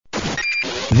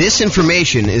This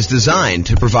information is designed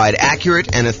to provide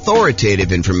accurate and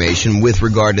authoritative information with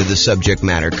regard to the subject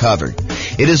matter covered.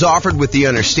 It is offered with the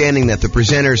understanding that the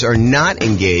presenters are not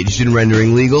engaged in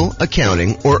rendering legal,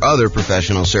 accounting, or other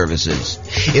professional services.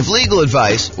 If legal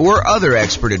advice or other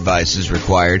expert advice is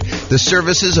required, the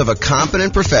services of a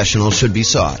competent professional should be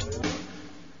sought.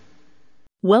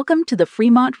 Welcome to the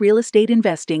Fremont Real Estate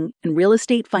Investing and Real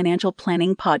Estate Financial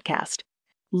Planning Podcast.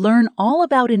 Learn all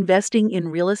about investing in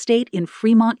real estate in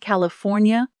Fremont,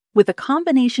 California, with a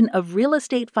combination of real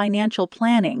estate financial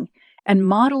planning and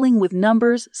modeling with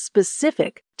numbers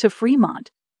specific to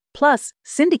Fremont, plus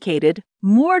syndicated,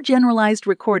 more generalized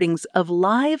recordings of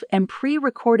live and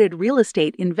pre-recorded real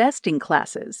estate investing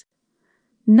classes.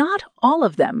 Not all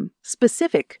of them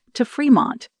specific to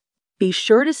Fremont. Be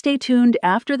sure to stay tuned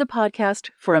after the podcast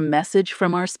for a message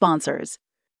from our sponsors.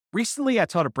 Recently, I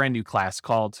taught a brand new class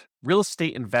called Real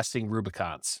Estate Investing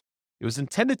Rubicons. It was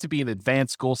intended to be an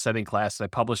advanced goal-setting class that I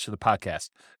published to the podcast.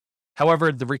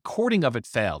 However, the recording of it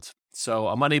failed, so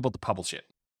I'm unable to publish it.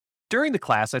 During the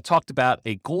class, I talked about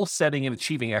a goal-setting and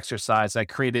achieving exercise I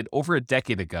created over a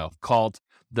decade ago called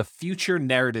the Future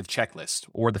Narrative Checklist,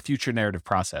 or the Future Narrative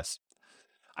Process.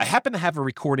 I happen to have a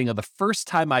recording of the first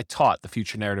time I taught the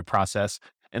Future Narrative Process,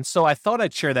 and so I thought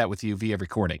I'd share that with you via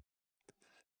recording.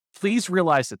 Please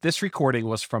realize that this recording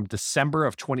was from December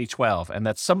of 2012 and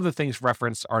that some of the things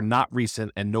referenced are not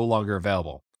recent and no longer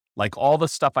available. Like all the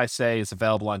stuff I say is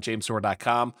available on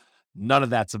jamesorr.com, none of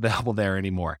that's available there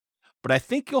anymore. But I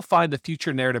think you'll find the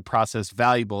Future Narrative Process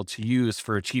valuable to use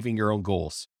for achieving your own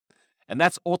goals. And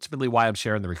that's ultimately why I'm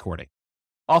sharing the recording.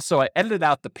 Also, I edited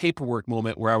out the paperwork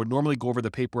moment where I would normally go over the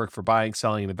paperwork for buying,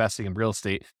 selling, and investing in real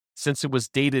estate since it was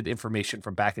dated information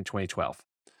from back in 2012.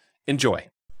 Enjoy.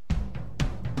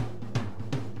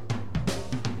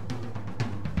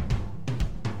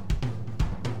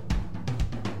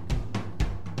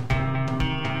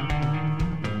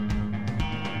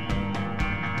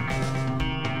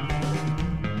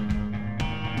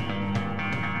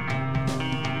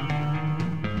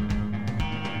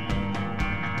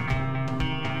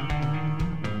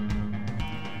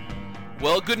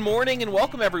 Well, good morning and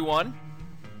welcome, everyone.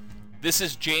 This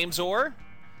is James Orr,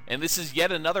 and this is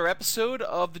yet another episode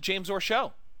of The James Orr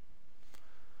Show.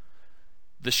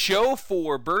 The show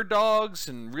for bird dogs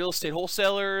and real estate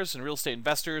wholesalers and real estate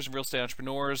investors and real estate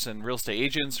entrepreneurs and real estate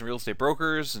agents and real estate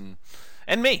brokers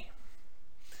and me.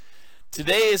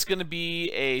 Today is going to be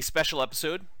a special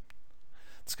episode.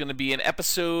 It's going to be an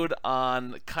episode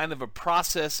on kind of a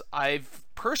process I've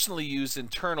personally used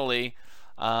internally,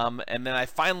 and then I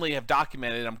finally have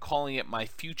documented. I'm calling it my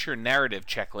Future Narrative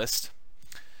Checklist.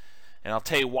 And I'll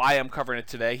tell you why I'm covering it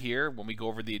today here when we go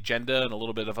over the agenda and a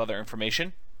little bit of other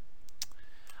information.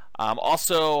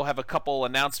 Also have a couple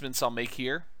announcements I'll make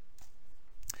here.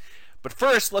 But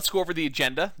first, let's go over the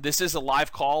agenda. This is a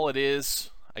live call. It is,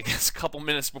 I guess, a couple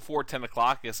minutes before 10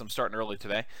 o'clock. I guess I'm starting early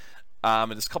today.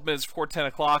 It is a couple minutes before 10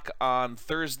 o'clock on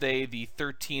Thursday, the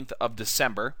 13th of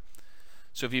December.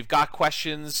 So if you've got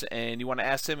questions and you want to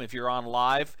ask them, if you're on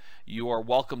live, you are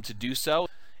welcome to do so.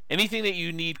 Anything that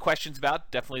you need questions about,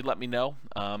 definitely let me know.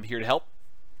 I'm here to help.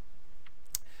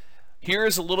 Here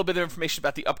is a little bit of information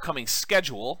about the upcoming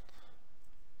schedule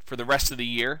for the rest of the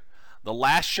year. The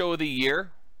last show of the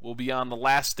year will be on the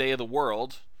last day of the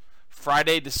world,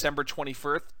 Friday, December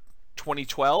 21st,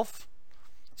 2012.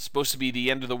 It's supposed to be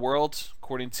the end of the world,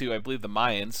 according to, I believe, the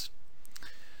Mayans.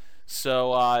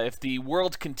 So if the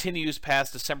world continues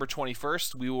past December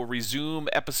 21st, we will resume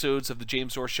episodes of the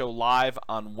James Orr Show live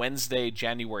on Wednesday,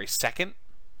 January 2nd.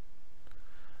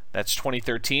 That's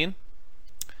 2013.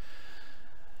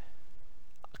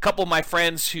 A couple of my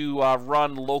friends who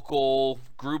run local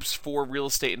groups for real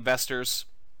estate investors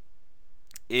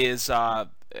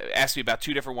asked me about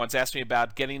two different ones. Asked me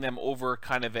about getting them over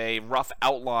kind of a rough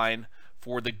outline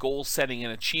for the goal setting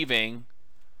and achieving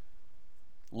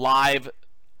live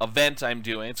event I'm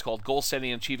doing. It's called Goal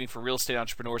Setting and Achieving for Real Estate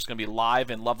Entrepreneurs. It's going to be live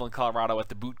in Loveland, Colorado at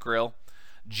the Boot Grill,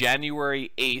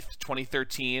 January 8th,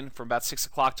 2013, from about 6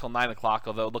 o'clock till 9 o'clock,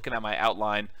 although looking at my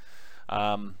outline,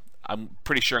 I'm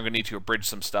pretty sure I'm going to need to abridge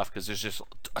some stuff because there's just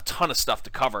a ton of stuff to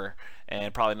cover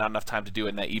and probably not enough time to do it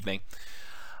in that evening.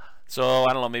 So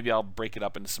I don't know, maybe I'll break it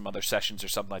up into some other sessions or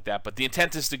something like that. But the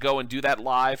intent is to go and do that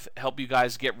live, help you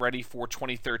guys get ready for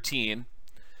 2013.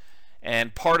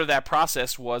 And part of that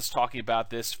process was talking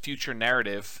about this future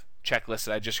narrative checklist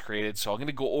that I just created. So I'm going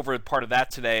to go over part of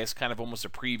that today as kind of almost a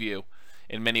preview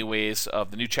in many ways of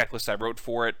the new checklist I wrote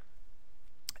for it,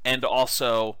 and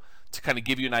also to kind of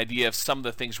give you an idea of some of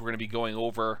the things we're going to be going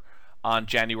over on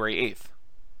January 8th.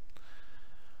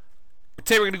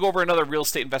 Today we're going to go over another real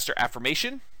estate investor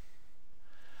affirmation.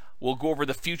 We'll go over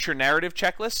the future narrative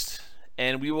checklist,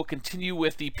 and we will continue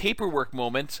with the paperwork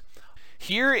moment.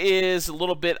 Here is a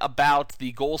little bit about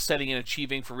the goal setting and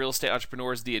achieving for real estate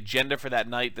entrepreneurs, the agenda for that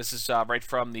night. This is right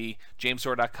from the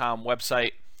jamesor.com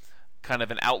website, kind of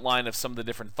an outline of some of the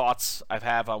different thoughts I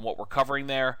have on what we're covering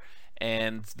there.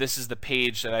 And this is the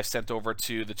page that I sent over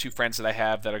to the 2 friends that I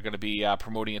have that are going to be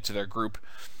promoting it to their group.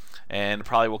 And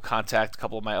probably will contact a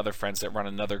couple of my other friends that run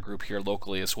another group here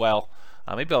locally as well.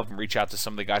 Maybe I'll even reach out to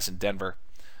some of the guys in Denver.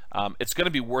 It's going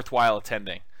to be worthwhile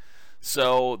attending.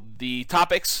 So the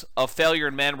topics of failure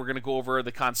in men, we're going to go over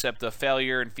the concept of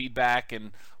failure and feedback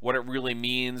and what it really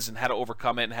means and how to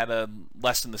overcome it and how to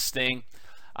lessen the sting.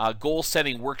 Goal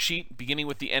setting worksheet, beginning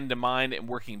with the end in mind and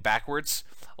working backwards.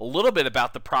 A little bit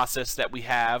about the process that we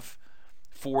have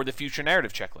for the future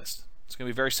narrative checklist. It's going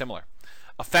to be very similar.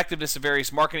 Effectiveness of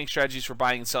various marketing strategies for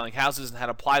buying and selling houses and how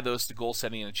to apply those to goal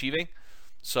setting and achieving.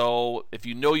 So if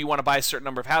you know you want to buy a certain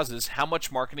number of houses, how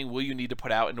much marketing will you need to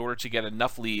put out in order to get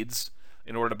enough leads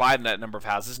in order to buy that number of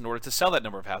houses, in order to sell that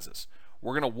number of houses?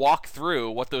 We're going to walk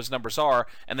through what those numbers are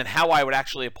and then how I would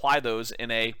actually apply those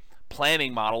in a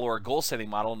planning model or a goal setting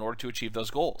model in order to achieve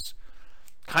those goals.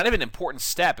 Kind of an important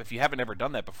step if you haven't ever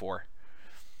done that before.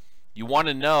 You want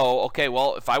to know, okay,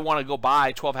 well, if I want to go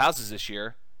buy 12 houses this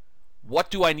year,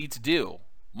 what do I need to do?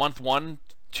 Month 1,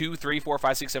 2, 3, 4,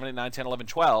 5, 6, 7, 8, 9, 10, 11,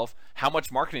 12, how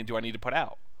much marketing do I need to put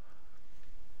out?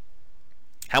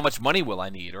 How much money will I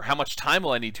need? Or how much time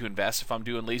will I need to invest if I'm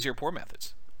doing lazy or poor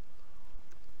methods?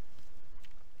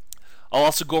 I'll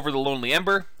also go over the Lonely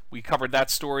Ember. We covered that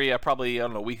story probably, a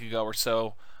week ago or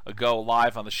so ago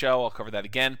live on the show. I'll cover that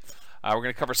again. We're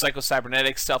going to cover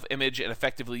psycho-cybernetics, self-image, and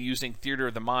effectively using theater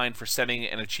of the mind for setting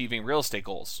and achieving real estate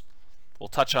goals. We'll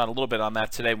touch on a little bit on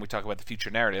that today when we talk about the future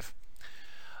narrative.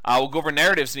 We'll go over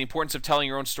narratives and the importance of telling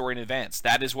your own story in advance.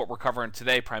 That is what we're covering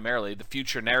today primarily. The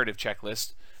future narrative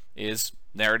checklist is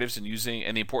narratives and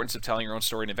the importance of telling your own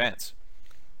story in advance.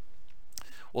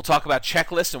 We'll talk about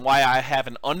checklists and why I have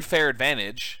an unfair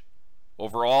advantage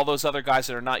over all those other guys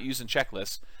that are not using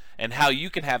checklists, and how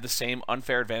you can have the same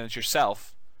unfair advantage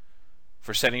yourself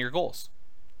for setting your goals.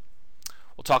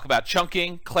 We'll talk about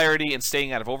chunking, clarity, and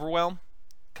staying out of overwhelm.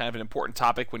 Kind of an important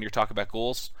topic when you're talking about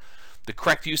goals. The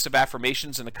correct use of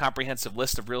affirmations and a comprehensive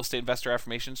list of real estate investor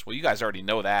affirmations. Well, you guys already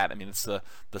know that. I mean, it's the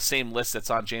same list that's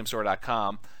on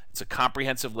jamesor.com. It's a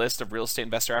comprehensive list of real estate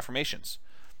investor affirmations.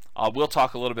 We'll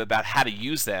talk a little bit about how to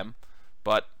use them,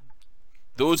 but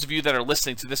those of you that are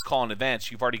listening to this call in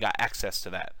advance, you've already got access to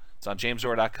that. It's on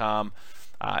jamesor.com.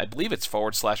 I believe it's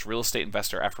 / real estate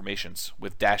investor affirmations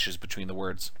with dashes between the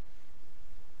words.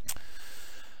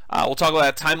 We'll talk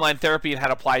about timeline therapy and how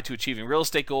to apply it to achieving real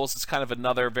estate goals. It's kind of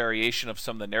another variation of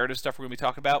some of the narrative stuff we're going to be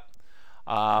talking about.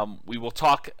 We will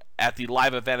talk at the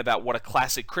live event about what a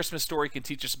classic Christmas story can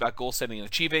teach us about goal setting and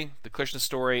achieving. The Christmas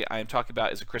story I am talking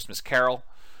about is A Christmas Carol,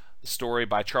 the story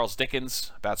by Charles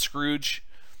Dickens about Scrooge.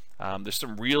 There's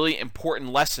some really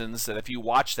important lessons that if you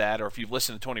watch that, or if you've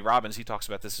listened to Tony Robbins, he talks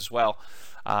about this as well.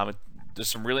 There's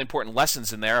some really important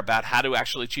lessons in there about how to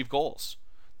actually achieve goals.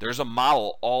 There's a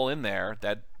model all in there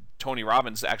that Tony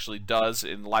Robbins actually does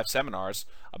in live seminars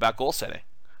about goal setting.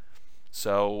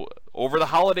 So over the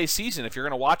holiday season, if you're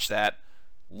going to watch that,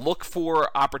 look for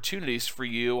opportunities for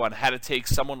you on how to take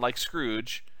someone like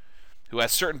Scrooge, who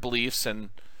has certain beliefs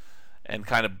and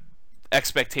kind of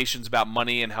expectations about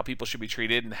money and how people should be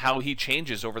treated, and how he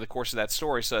changes over the course of that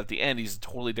story so that at the end he's a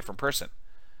totally different person.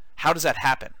 How does that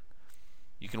happen?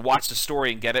 You can watch the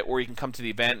story and get it, or you can come to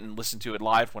the event and listen to it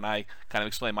live when I kind of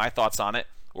explain my thoughts on it,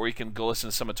 or you can go listen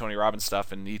to some of Tony Robbins'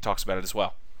 stuff and he talks about it as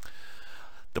well.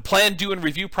 The plan, do, and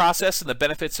review process and the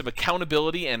benefits of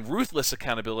accountability and ruthless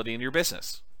accountability in your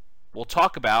business. We'll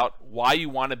talk about why you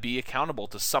want to be accountable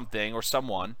to something or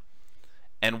someone,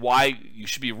 and why you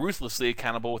should be ruthlessly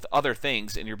accountable with other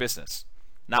things in your business.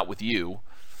 Not with you.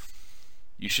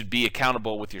 You should be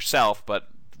accountable with yourself, but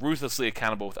ruthlessly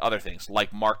accountable with other things,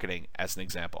 like marketing, as an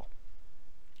example.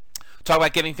 Talk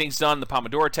about getting things done, the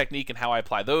Pomodoro technique, and how I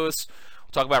apply those.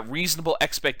 We'll talk about reasonable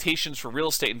expectations for real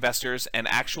estate investors and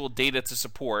actual data to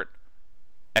support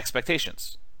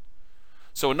expectations.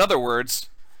 So in other words,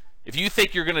 if you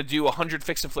think you're going to do 100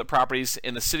 fix and flip properties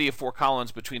in the city of Fort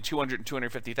Collins between 200 and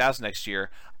 250,000 next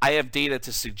year, I have data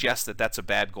to suggest that that's a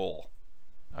bad goal.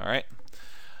 All right.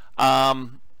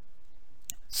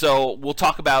 So we'll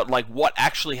talk about like what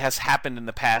actually has happened in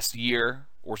the past year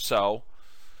or so,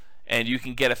 and you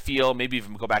can get a feel, maybe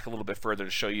even go back a little bit further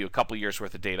to show you a couple years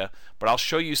worth of data. But I'll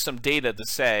show you some data to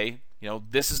say, you know,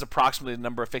 this is approximately the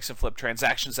number of fix and flip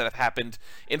transactions that have happened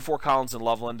in Fort Collins and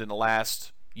Loveland in the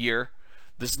last year.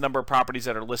 this number of properties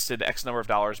that are listed X number of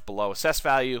dollars below assessed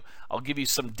value. I'll give you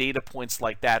some data points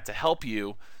like that to help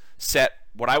you set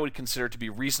what I would consider to be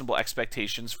reasonable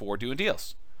expectations for doing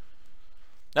deals.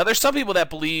 Now, there's some people that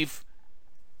believe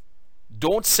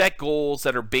don't set goals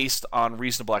that are based on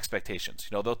reasonable expectations.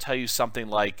 They'll tell you something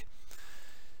like,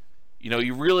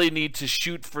 you really need to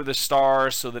shoot for the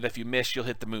stars so that if you miss, you'll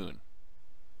hit the moon.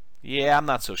 Yeah, I'm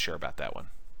not so sure about that one.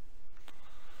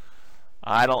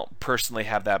 I don't personally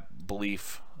have that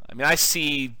belief. I mean, I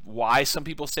see why some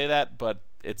people say that, but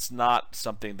it's not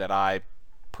something that I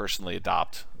personally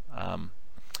adopt.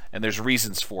 And there's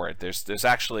reasons for it. There's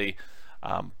actually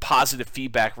positive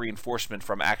feedback reinforcement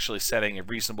from actually setting a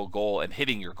reasonable goal and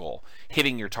hitting your goal,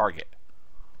 hitting your target.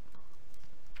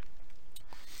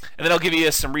 And then I'll give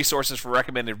you some resources for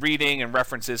recommended reading and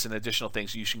references and additional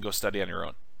things you can go study on your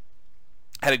own.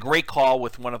 I had a great call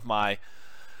with one of my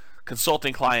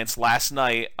consulting clients last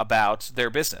night about their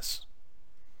business.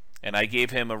 And I gave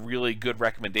him a really good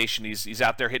recommendation. He's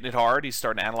out there hitting it hard. He's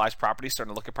starting to analyze properties,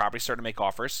 starting to look at properties, starting to make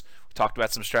offers. We talked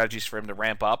about some strategies for him to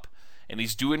ramp up. And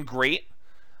he's doing great.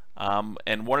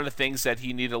 And one of the things that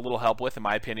he needed a little help with, in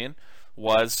my opinion,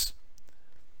 was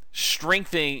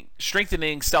strengthening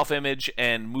self-image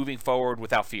and moving forward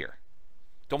without fear.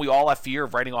 Don't we all have fear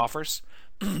of writing offers?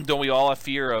 Don't we all have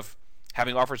fear of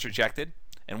having offers rejected?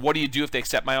 And what do you do if they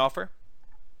accept my offer?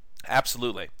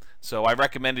 Absolutely. So I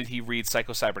recommended he read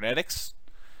Psycho-Cybernetics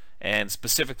and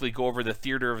specifically go over the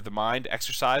theater of the mind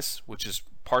exercise, which is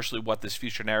partially what this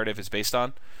future narrative is based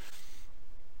on.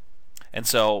 And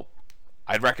so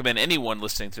I'd recommend anyone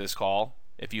listening to this call,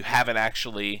 if you haven't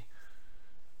actually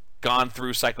gone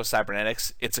through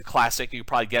Psycho-Cybernetics, it's a classic. You could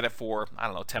probably get it for,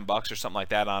 $10 or something like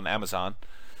that on Amazon.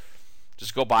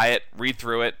 Just go buy it, read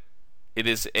through it. It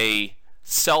is a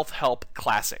self-help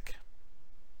classic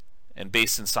and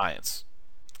based in science.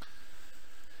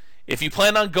 If you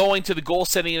plan on going to the goal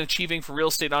setting and achieving for real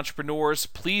estate entrepreneurs,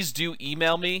 please do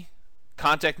email me,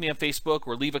 contact me on Facebook,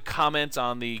 or leave a comment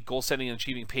on the goal setting and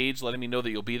achieving page letting me know that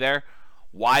you'll be there.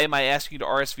 Why am I asking you to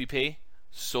RSVP?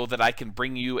 So that I can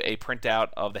bring you a printout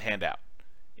of the handout.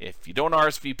 If you don't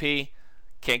RSVP,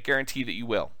 can't guarantee that you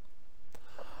will.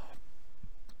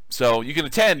 So you can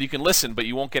attend, you can listen, but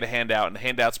you won't get a handout, and the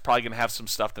handout's probably going to have some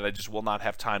stuff that I just will not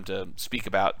have time to speak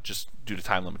about just due to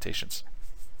time limitations.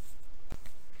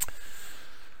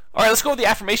 All right, let's go with the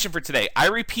affirmation for today. I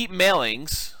repeat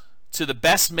mailings to the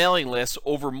best mailing list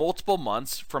over multiple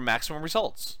months for maximum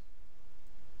results.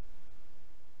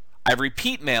 I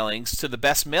repeat mailings to the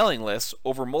best mailing lists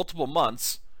over multiple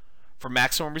months for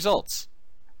maximum results.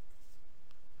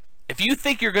 If you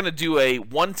think you're going to do a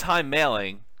one-time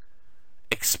mailing,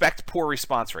 expect poor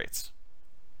response rates.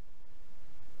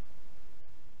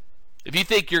 If you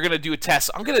think you're going to do a test,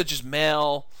 I'm going to just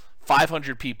mail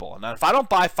 500 people. And if I don't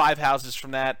buy 5 houses from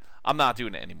that, I'm not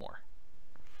doing it anymore.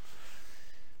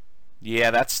 Yeah,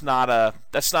 that's not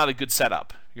a good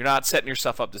setup. You're not setting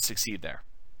yourself up to succeed there.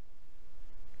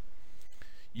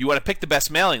 You want to pick the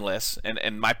best mailing lists,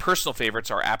 and my personal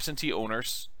favorites are absentee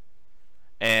owners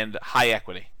and high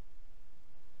equity.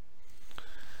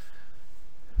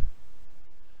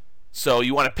 So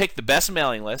you want to pick the best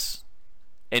mailing lists,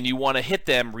 and you want to hit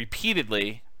them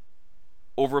repeatedly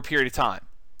over a period of time.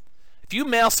 If you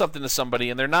mail something to somebody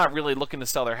and they're not really looking to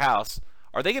sell their house,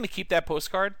 are they going to keep that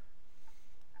postcard?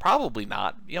 Probably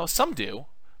not. Some do,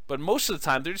 but most of the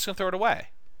time they're just going to throw it away.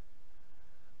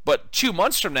 But 2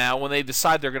 months from now, when they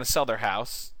decide they're going to sell their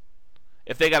house,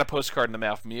 if they got a postcard in the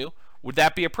mail from you, would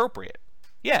that be appropriate?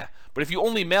 Yeah, but if you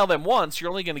only mail them once,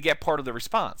 you're only going to get part of the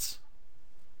response.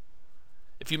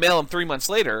 If you mail them 3 months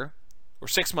later, or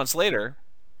 6 months later,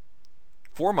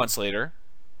 4 months later,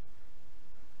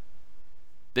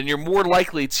 then you're more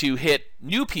likely to hit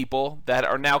new people that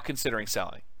are now considering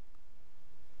selling.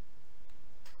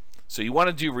 So you want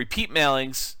to do repeat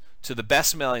mailings to the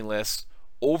best mailing lists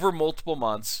over multiple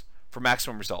months for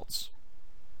maximum results.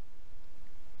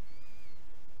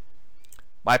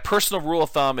 My personal rule of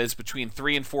thumb is between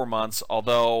 3 and 4 months,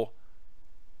 for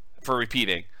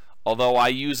repeating. Although I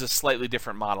use a slightly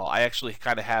different model. I actually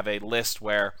kind of have a list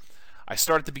where I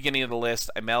start at the beginning of the list,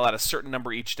 I mail out a certain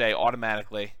number each day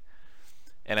automatically,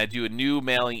 and I do a new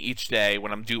mailing each day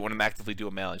when I'm actively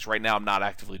doing mailings. Right now I'm not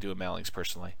actively doing mailings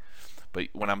personally. But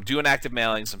when I'm doing active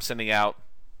mailings, I'm sending out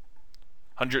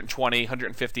 120,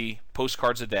 150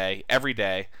 postcards a day, every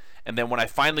day. And then when I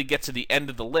finally get to the end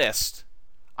of the list,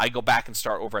 I go back and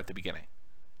start over at the beginning.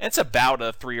 And it's about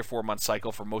a 3 or 4 month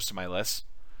cycle for most of my lists.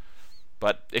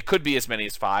 But it could be as many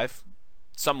as 5.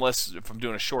 Some lists, if I'm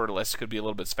doing a shorter list, could be a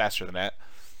little bit faster than that.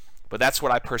 But that's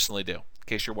what I personally do. In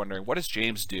case you're wondering, what does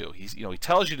James do? He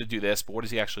tells you to do this, but what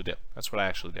does he actually do? That's what I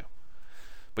actually do.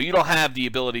 But you don't have the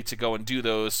ability to go and do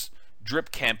those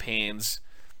drip campaigns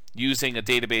using a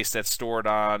database that's stored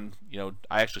on,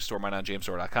 I actually store mine on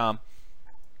jamesdoor.com.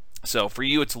 So for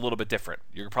you, it's a little bit different.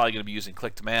 You're probably going to be using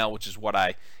click-to-mail, which is what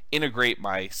I integrate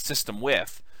my system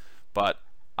with, but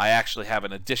I actually have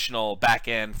an additional back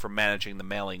end for managing the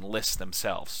mailing lists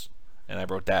themselves. And I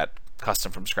wrote that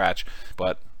custom from scratch,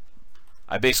 but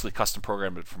I basically custom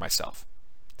programmed it for myself.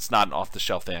 It's not an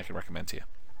off-the-shelf thing I can recommend to you.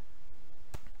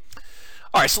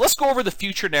 All right, so let's go over the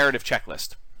future narrative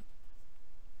checklist.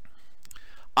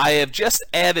 I have just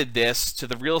added this to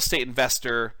the real estate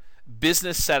investor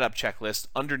business setup checklist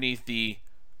underneath the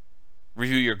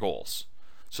review your goals.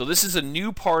 So this is a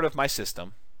new part of my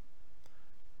system,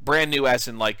 brand new as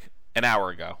in like an hour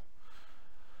ago.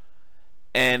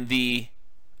 And the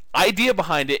idea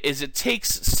behind it is it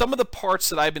takes some of the parts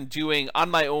that I've been doing on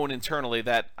my own internally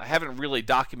that I haven't really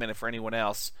documented for anyone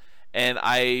else, and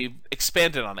I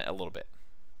expanded on it a little bit.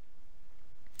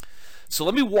 So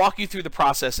let me walk you through the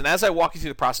process, and as I walk you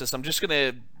through the process, I'm just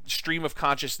going to stream of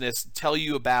consciousness tell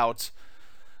you about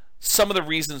some of the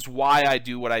reasons why I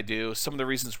do what I do, some of the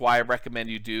reasons why I recommend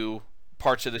you do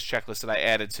parts of this checklist that I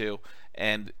added to,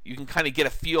 and you can kind of get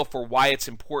a feel for why it's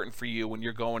important for you when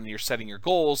you're going and you're setting your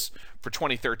goals for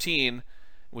 2013,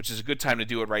 which is a good time to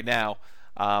do it right now,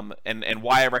 and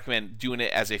why I recommend doing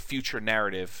it as a future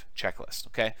narrative checklist.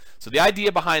 Okay, so the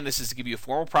idea behind this is to give you a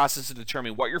formal process to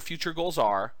determine what your future goals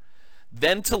are,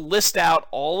 then to list out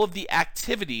all of the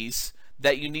activities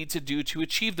that you need to do to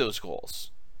achieve those goals.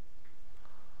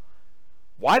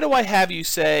 Why do I have you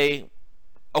say,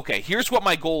 okay, here's what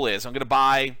my goal is. I'm going to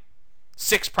buy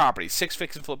 6 properties, 6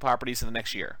 fix and flip properties in the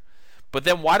next year. But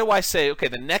then why do I say, okay,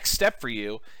 the next step for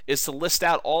you is to list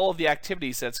out all of the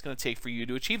activities that it's going to take for you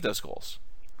to achieve those goals?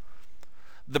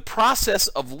 The process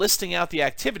of listing out the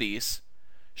activities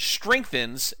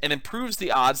strengthens and improves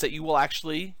the odds that you will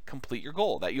actually complete your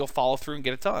goal, that you'll follow through and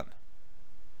get it done.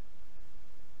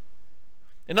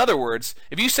 In other words,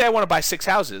 if you say I want to buy 6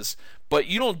 houses, but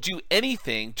you don't do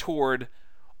anything toward,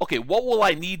 okay, what will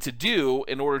I need to do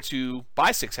in order to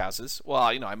buy 6 houses? Well,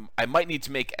 I might need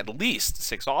to make at least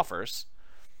 6 offers.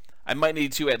 I might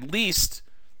need to at least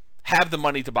have the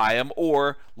money to buy them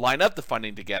or line up the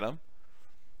funding to get them.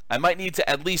 I might need to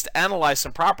at least analyze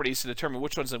some properties to determine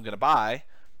which ones I'm going to buy.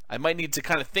 I might need to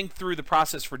kind of think through the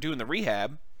process for doing the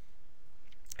rehab.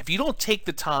 If you don't take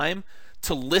the time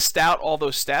to list out all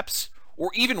those steps, or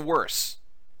even worse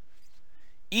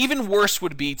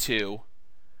would be to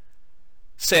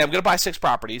say, I'm going to buy 6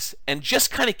 properties, and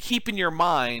just kind of keep in your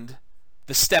mind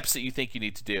the steps that you think you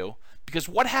need to do. Because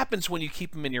what happens when you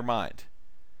keep them in your mind?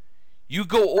 You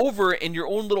go over in your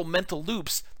own little mental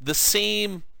loops the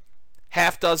same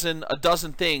half dozen, a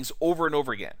dozen things over and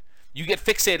over again. You get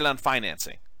fixated on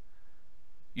financing.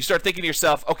 You start thinking to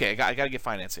yourself, okay, I got to get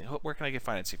financing. Where can I get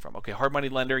financing from? Okay, hard money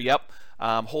lender, yep.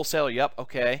 Wholesaler, yep,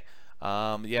 okay.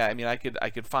 Yeah, I mean, I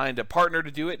could find a partner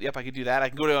to do it. Yep, I could do that. I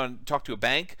can go to and talk to a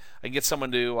bank. I can get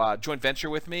someone to joint venture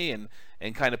with me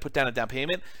and kind of put down a down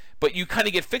payment. But you kind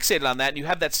of get fixated on that, and you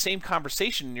have that same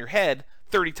conversation in your head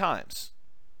 30 times,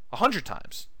 100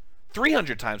 times,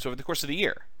 300 times over the course of the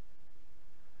year.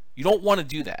 You don't want to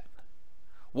do that.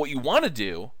 What you want to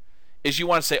do is you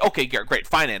want to say, okay, great,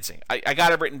 financing. I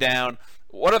got it written down.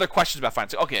 What other questions about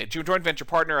financing? Okay, joint venture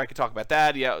partner, I could talk about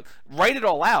that. Yeah, write it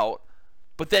all out.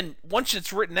 But then once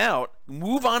it's written out,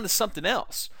 move on to something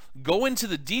else. Go into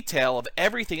the detail of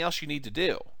everything else you need to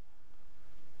do.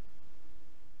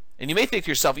 And you may think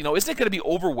to yourself, isn't it going to be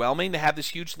overwhelming to have this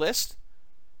huge list?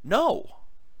 No.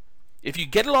 If you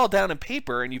get it all down in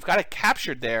paper and you've got it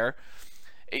captured there,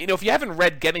 if you haven't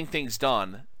read Getting Things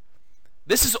Done,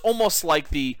 this is almost like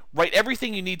the write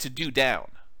everything you need to do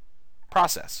down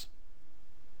process.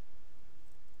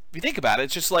 If you think about it,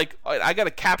 it's just like, I got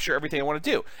to capture everything I want to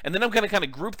do. And then I'm going to kind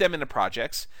of group them into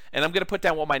projects, and I'm going to put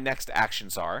down what my next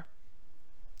actions are.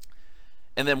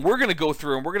 And then we're going to go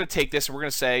through and we're going to take this and we're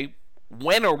going to say,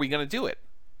 when are we going to do it?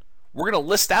 We're going to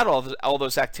list out all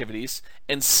those activities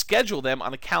and schedule them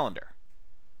on a calendar.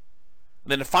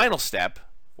 And then the final step,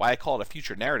 why I call it a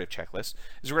future narrative checklist,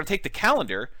 is we're going to take the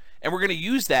calendar and we're going to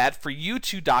use that for you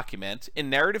to document in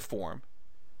narrative form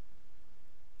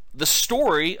the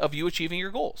story of you achieving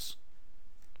your goals.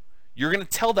 You're going to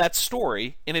tell that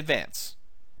story in advance.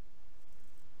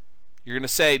 You're going to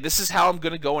say, this is how I'm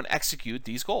going to go and execute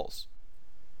these goals.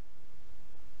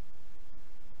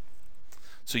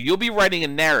 So you'll be writing a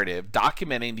narrative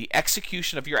documenting the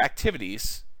execution of your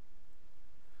activities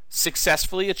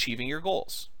successfully achieving your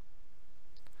goals.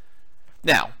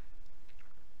 Now,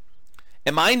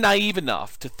 am I naive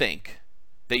enough to think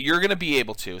that you're going to be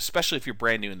able to, especially if you're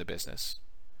brand new in the business,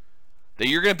 that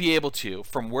you're going to be able to,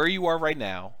 from where you are right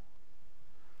now,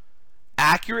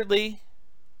 accurately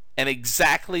and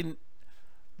exactly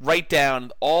write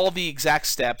down all the exact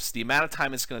steps, the amount of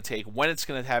time it's going to take, when it's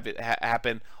going to have it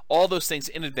happen, all those things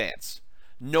in advance.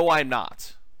 No, I'm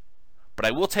not. But I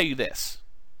will tell you this.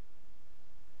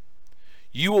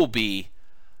 You will be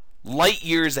light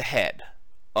years ahead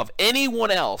of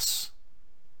anyone else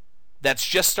that's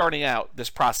just starting out this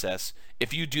process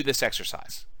if you do this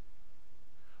exercise.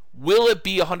 Will it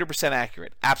be 100%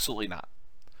 accurate? Absolutely not.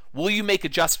 Will you make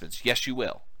adjustments? Yes, you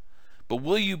will. But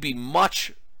will you be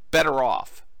much better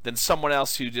off than someone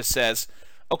else who just says,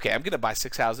 okay, I'm going to buy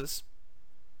 6 houses,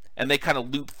 and they kind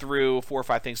of loop through 4 or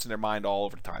 5 things in their mind all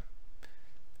over the time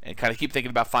and kind of keep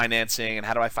thinking about financing and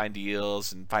how do I find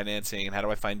deals and financing and how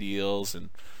do I find deals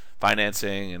and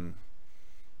financing and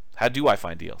how do I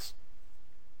find deals?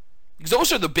 Because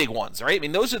those are the big ones, right? I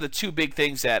mean, those are the 2 big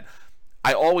things that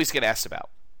I always get asked about.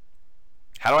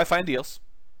 How do I find deals?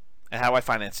 And how do I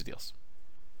finance the deals?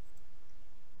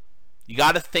 You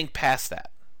got to think past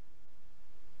that.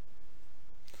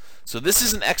 So this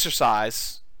is an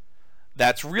exercise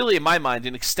that's really, in my mind,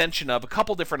 an extension of a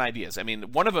couple different ideas. I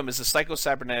mean, one of them is the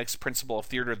psycho-cybernetics principle of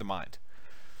theater of the mind.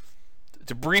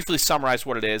 To briefly summarize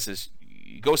what it is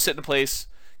you go sit in a place,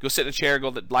 go sit in a chair,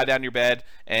 go lie down in your bed,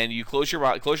 and you close your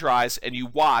eyes, and you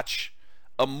watch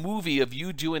a movie of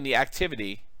you doing the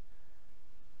activity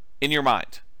in your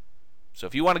mind. So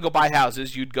if you want to go buy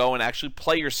houses, you'd go and actually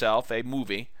play yourself a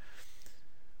movie,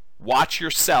 watch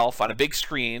yourself on a big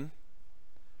screen,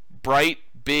 bright,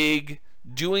 big,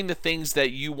 doing the things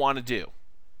that you want to do.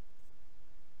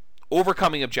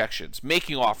 Overcoming objections,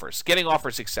 making offers, getting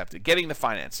offers accepted, getting the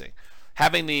financing,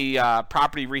 having the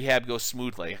property rehab go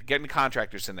smoothly, getting the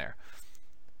contractors in there.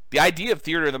 The idea of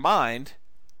theater of the mind,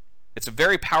 it's a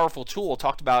very powerful tool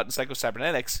talked about in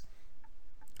psycho-cybernetics,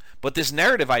 but this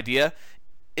narrative idea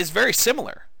is very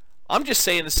similar. I'm just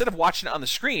saying instead of watching it on the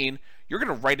screen, you're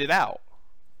going to write it out.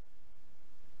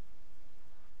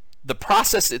 The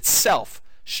process itself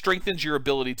strengthens your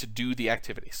ability to do the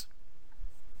activities.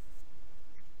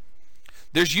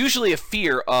 There's usually a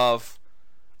fear of,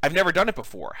 I've never done it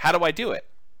before. How do I do it?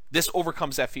 This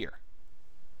overcomes that fear.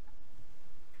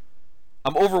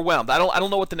 I'm overwhelmed. I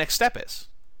don't know what the next step is.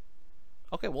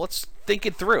 Okay, well, let's think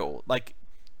it through. Like,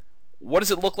 what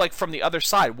does it look like from the other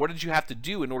side? What did you have to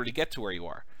do in order to get to where you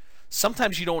are?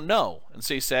 Sometimes you don't know. And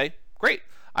so you say, great,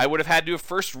 I would have had to have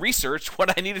first researched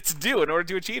what I needed to do in order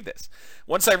to achieve this.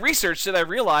 Once I researched it, I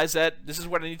realized that this is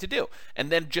what I need to do. And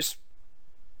then just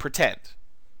pretend.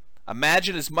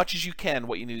 Imagine as much as you can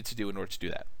what you needed to do in order to do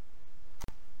that.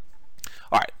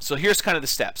 All right, so here's kind of the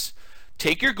steps.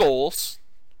 Take your goals,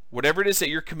 whatever it is that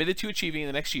you're committed to achieving in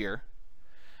the next year,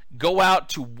 go out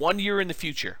to 1 year in the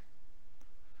future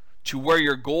to where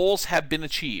your goals have been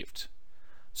achieved.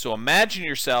 So imagine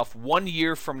yourself 1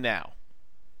 year from now.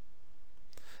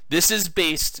 This is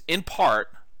based in part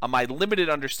on my limited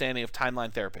understanding of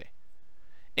timeline therapy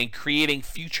and creating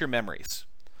future memories.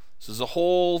 So there's a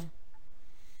whole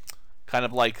kind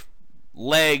of like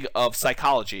leg of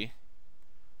psychology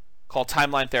called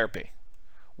timeline therapy,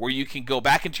 where you can go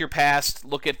back into your past,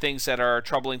 look at things that are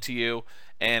troubling to you,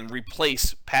 and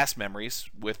replace past memories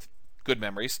with good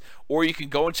memories, or you can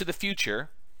go into the future,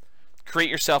 create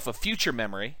yourself a future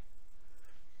memory,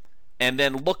 and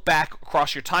then look back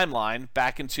across your timeline,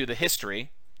 back into the history,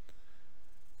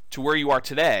 to where you are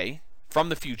today, from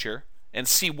the future, and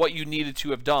see what you needed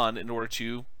to have done in order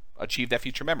to achieve that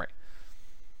future memory.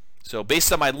 So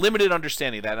based on my limited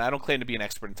understanding of that, and I don't claim to be an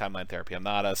expert in timeline therapy, I'm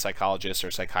not a psychologist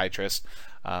or psychiatrist,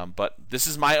 but this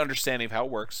is my understanding of how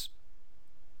it works,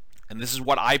 and this is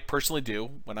what I personally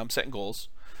do when I'm setting goals.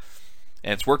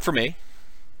 And it's worked for me.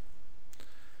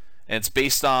 And it's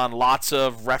based on lots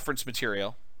of reference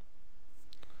material.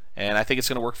 And I think it's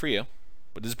going to work for you.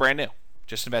 But this is brand new.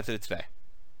 Just invented it today.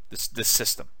 This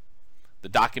system. The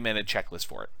documented checklist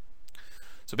for it.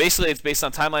 So basically it's based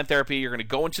on timeline therapy. You're going to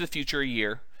go into the future a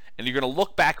year. And you're going to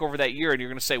look back over that year and you're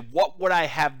going to say, what would I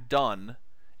have done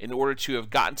in order to have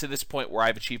gotten to this point where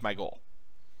I've achieved my goal?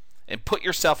 And put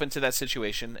yourself into that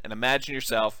situation and imagine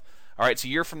yourself, all right, it's a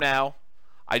year from now.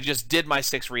 I just did my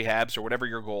 6 rehabs or whatever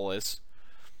your goal is.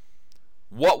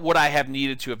 What would I have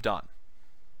needed to have done?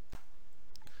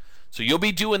 So you'll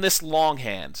be doing this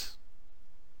longhand,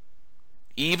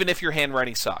 even if your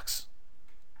handwriting sucks.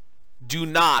 Do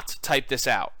not type this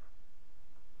out.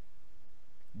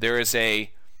 There is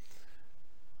a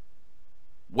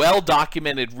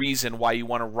well-documented reason why you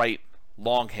want to write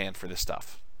longhand for this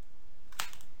stuff.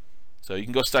 So you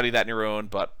can go study that on your own,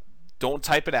 but don't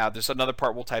type it out. There's another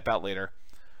part we'll type out later.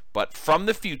 But from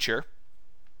the future,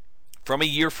 from a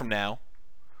year from now,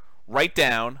 write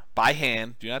down by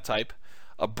hand, do not type,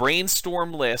 a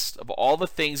brainstorm list of all the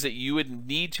things that you would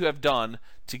need to have done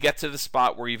to get to the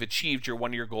spot where you've achieved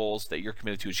one of your goals that you're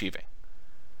committed to achieving.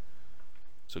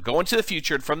 So go into the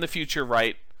future, and from the future,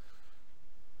 write,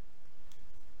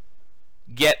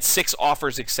 get 6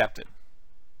 offers accepted.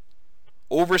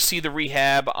 Oversee the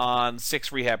rehab on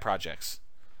 6 rehab projects.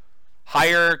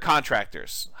 Hire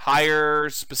contractors. Hire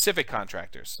specific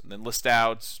contractors. And then list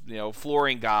out,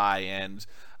 flooring guy and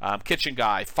kitchen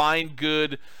guy. Find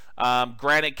good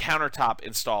granite countertop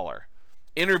installer.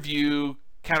 Interview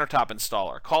countertop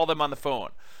installer. Call them on the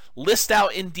phone. List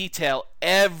out in detail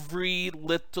every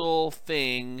little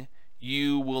thing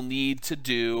you will need to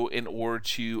do in order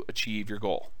to achieve your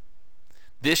goal.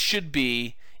 This should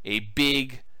be a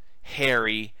big,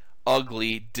 hairy,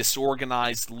 ugly,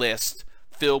 disorganized list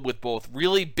filled with both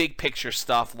really big picture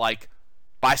stuff like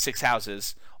buy 6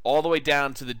 houses, all the way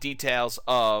down to the details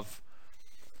of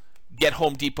get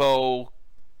Home Depot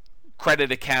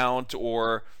credit account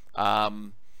or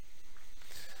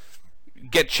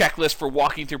get checklist for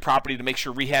walking through property to make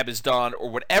sure rehab is done,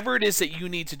 or whatever it is that you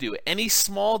need to do. Any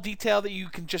small detail that you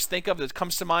can just think of that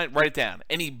comes to mind, write it down.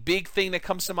 Any big thing that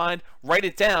comes to mind, write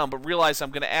it down, but realize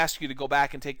I'm going to ask you to go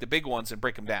back and take the big ones and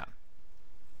break them down.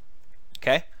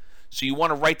 Okay? So you want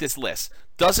to write this list.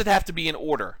 Does it have to be in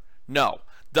order? No.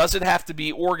 Does it have to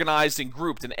be organized and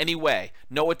grouped in any way?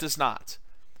 No, it does not.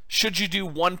 Should you do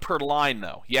 1 per line,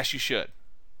 though? Yes, you should.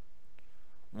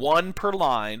 1 per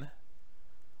line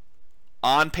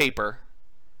on paper.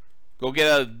 Go get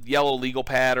a yellow legal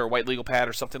pad or a white legal pad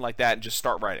or something like that and just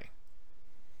start writing.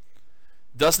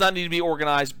 Does not need to be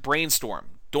organized. Brainstorm.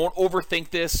 Don't overthink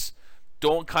this.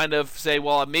 Don't kind of say,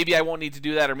 well, maybe I won't need to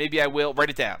do that or maybe I will. Write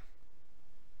it down.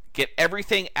 Get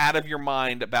everything out of your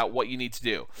mind about what you need to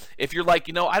do. If you're like,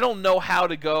 I don't know how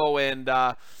to go and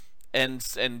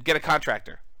get a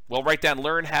contractor. Well, write down,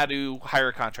 learn how to hire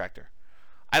a contractor.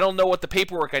 I don't know what the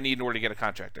paperwork I need in order to get a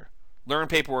contractor. Learn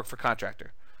paperwork for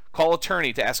contractor. Call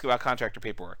attorney to ask about contractor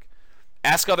paperwork.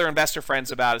 Ask other investor friends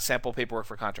about a sample paperwork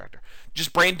for contractor.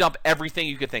 Just brain dump everything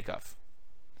you could think of.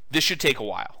 This should take a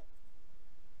while.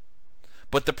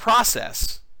 But the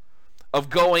process of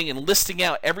going and listing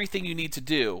out everything you need to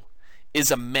do is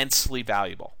immensely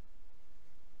valuable.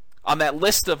 On that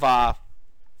list of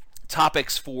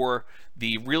topics for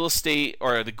the real estate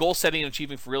or the goal setting and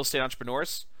achieving for real estate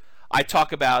entrepreneurs, I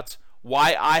talk about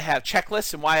why I have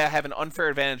checklists and why I have an unfair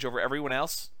advantage over everyone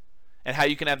else, and how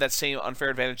you can have that same unfair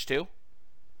advantage too.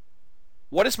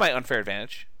 What is my unfair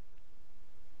advantage?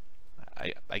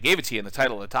 I gave it to you in the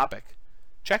title of the topic.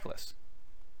 Checklist.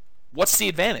 What's the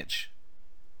advantage?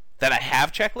 That I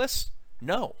have checklists?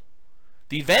 No.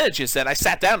 The advantage is that I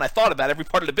sat down and I thought about every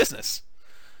part of the business.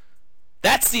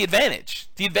 That's the advantage.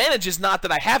 The advantage is not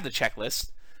that I have the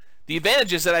checklist. The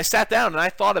advantage is that I sat down and I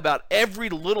thought about every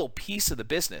little piece of the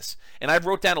business. And I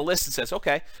wrote down a list that says,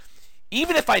 okay,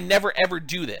 even if I never ever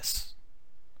do this,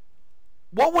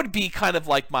 what would be kind of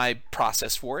like my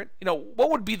process for it? What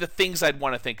would be the things I'd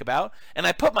want to think about? And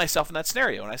I put myself in that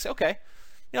scenario and I say, okay,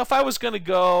 if I was going to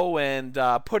go and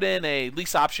put in a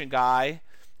lease option guy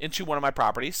into one of my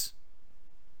properties,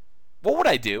 what would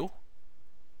I do?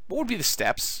 What would be the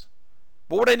steps?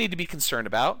 What would I need to be concerned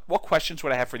about? What questions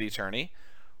would I have for the attorney?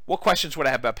 What questions would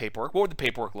I have about paperwork? What would the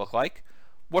paperwork look like?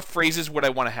 What phrases would I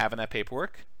want to have in that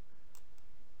paperwork?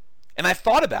 And I've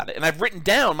thought about it, and I've written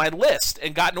down my list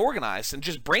and gotten organized and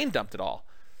just brain dumped it all.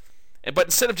 But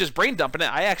instead of just brain dumping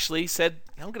it, I actually said,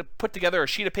 I'm going to put together a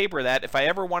sheet of paper that if I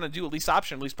ever want to do a lease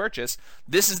option, lease purchase,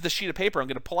 this is the sheet of paper I'm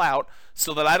going to pull out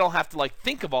so that I don't have to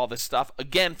think of all this stuff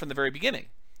again from the very beginning.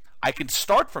 I can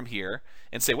start from here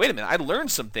and say, wait a minute, I learned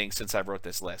some things since I wrote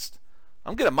this list.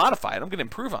 I'm going to modify it. I'm going to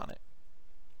improve on it.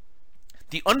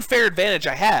 The unfair advantage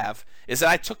I have is that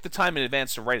I took the time in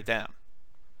advance to write it down.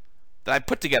 That I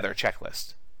put together a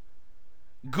checklist.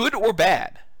 Good or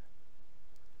bad.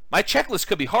 My checklist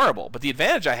could be horrible, but the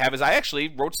advantage I have is I actually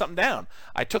wrote something down.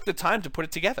 I took the time to put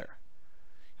it together.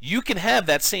 You can have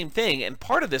that same thing, and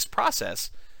part of this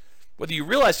process, whether you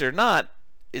realize it or not,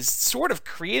 is sort of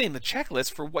creating the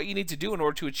checklist for what you need to do in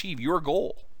order to achieve your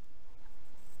goal.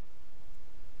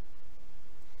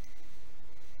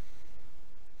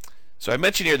 So I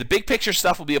mentioned here, the big picture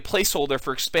stuff will be a placeholder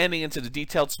for expanding into the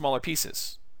detailed smaller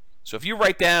pieces. So if you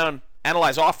write down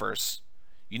analyze offers,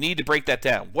 you need to break that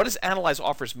down. What does analyze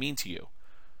offers mean to you?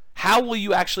 How will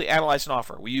you actually analyze an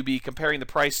offer? Will you be comparing the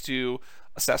price to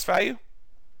assessed value?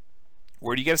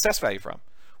 Where do you get assessed value from?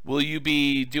 Will you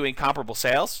be doing comparable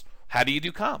sales? How do you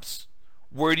do comps?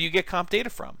 Where do you get comp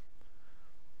data from?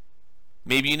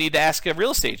 Maybe you need to ask a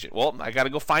real estate agent. Well, I got to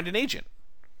go find an agent.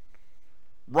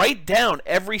 Write down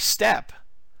every step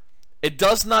It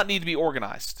does not need to be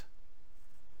organized.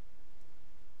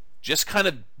 Just kind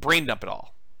of brain dump it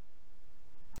all.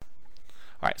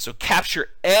 All right, so capture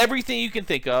everything you can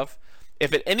think of.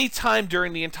 If at any time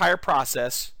during the entire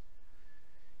process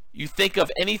you think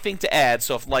of anything to add,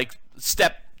 so if like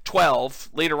step 12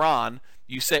 later on,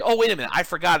 you say, oh, wait a minute, I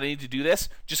forgot I need to do this,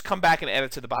 just come back and add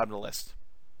it to the bottom of the list.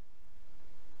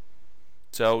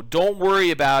 So don't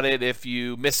worry about it if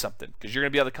you miss something, because you're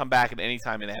going to be able to come back at any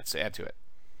time and add to it.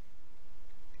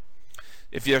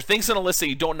 If there are things on the list that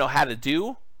you don't know how to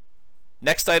do,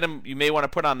 next item you may want to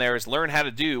put on there is learn how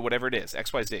to do whatever it is,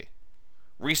 XYZ.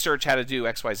 Research how to do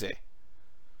XYZ.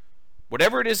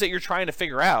 Whatever it is that you're trying to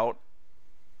figure out,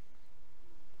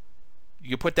 you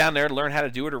can put down there and learn how to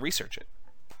do it or research it.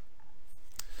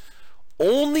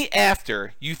 Only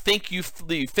after you think you've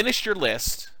finished your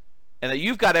list and that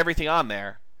you've got everything on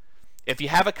there, if you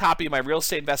have a copy of my Real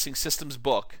Estate Investing Systems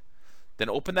book, then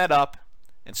open that up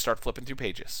and start flipping through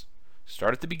pages.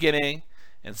 Start at the beginning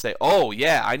and say, oh,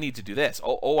 yeah, I need to do this.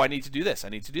 Oh, I need to do this. I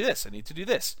need to do this. I need to do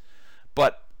this.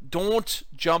 But don't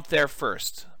jump there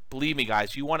first. Believe me,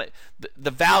 guys, you want it.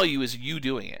 The value is you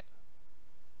doing it.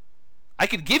 I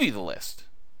could give you the list.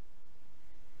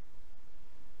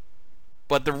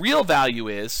 But the real value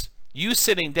is you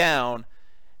sitting down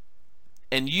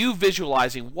and you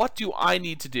visualizing, what do I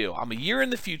need to do? I'm a year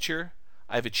in the future.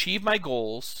 I've achieved my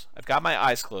goals. I've got my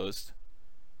eyes closed.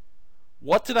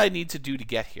 What did I need to do to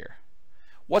get here?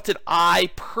 What did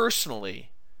I personally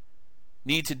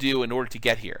need to do in order to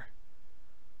get here?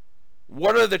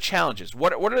 What are the challenges?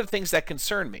 What are the things that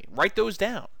concern me? Write those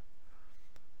down.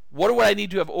 What do I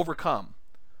need to have overcome?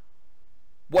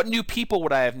 What new people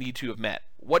would I need to have met?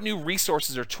 What new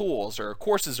resources or tools or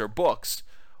courses or books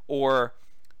or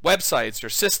websites or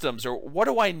systems, or what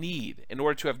do I need in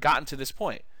order to have gotten to this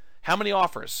point? How many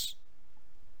offers?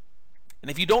 And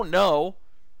if you don't know,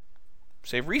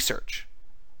 say research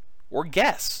or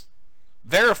guess.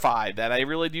 Verify that I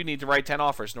really do need to write 10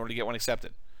 offers in order to get one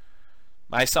accepted.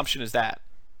 My assumption is that.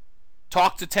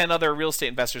 Talk to 10 other real estate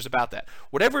investors about that.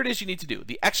 Whatever it is you need to do,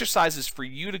 the exercise is for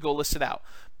you to go list it out.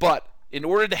 But in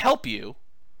order to help you,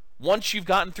 once you've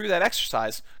gotten through that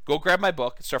exercise, go grab my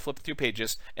book and start flipping through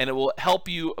pages, and it will help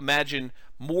you imagine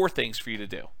more things for you to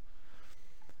do.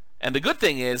 And the good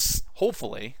thing is,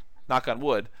 hopefully, knock on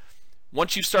wood,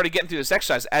 once you've started getting through this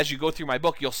exercise, as you go through my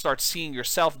book, you'll start seeing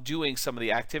yourself doing some of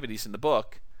the activities in the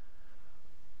book,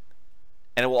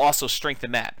 and it will also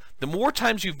strengthen that. The more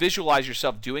times you visualize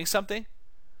yourself doing something,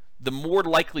 the more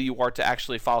likely you are to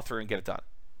actually follow through and get it done.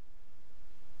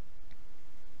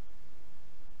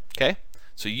 Okay?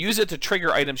 So use it to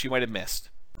trigger items you might have missed.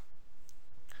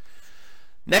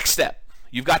 Next step,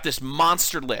 you've got this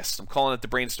monster list. I'm calling it the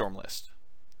brainstorm list.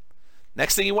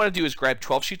 Next thing you want to do is grab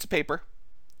 12 sheets of paper,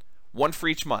 one for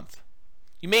each month.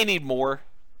 You may need more,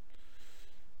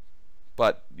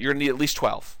 but you're going to need at least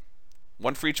 12.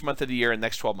 One for each month of the year in the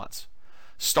next 12 months.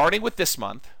 Starting with this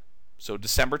month, so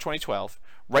December 2012,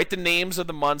 write the names of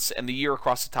the months and the year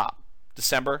across the top.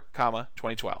 December,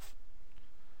 2012.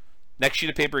 Next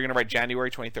sheet of paper, you're going to write January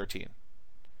 2013.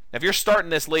 Now, if you're starting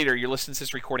this later, you're listening to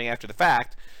this recording after the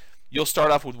fact, you'll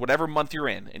start off with whatever month you're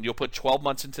in, and you'll put 12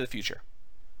 months into the future.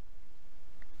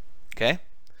 Okay?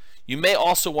 You may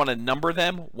also want to number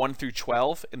them 1 through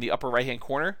 12 in the upper right-hand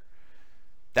corner.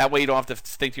 That way you don't have to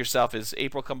think to yourself, is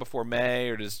April come before May,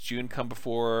 or does June come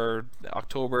before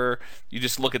October? You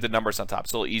just look at the numbers on top.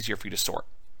 It's a little easier for you to sort.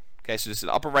 Okay, so this is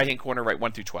the upper right-hand corner, write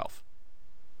 1 through 12.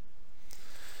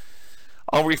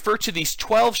 I'll refer to these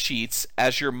 12 sheets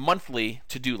as your monthly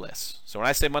to-do list. So when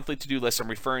I say monthly to-do list, I'm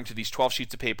referring to these 12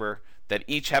 sheets of paper that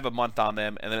each have a month on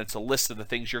them, and then it's a list of the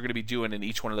things you're going to be doing in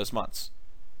each one of those months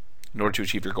in order to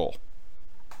achieve your goal.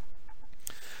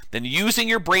 Then using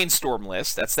your brainstorm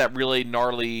list, that's that really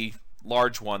gnarly,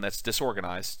 large one that's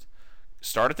disorganized,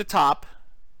 start at the top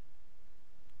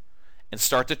and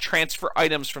start to transfer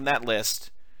items from that list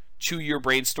to your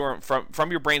brainstorm,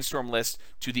 from your brainstorm list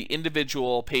to the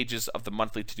individual pages of the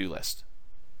monthly to-do list.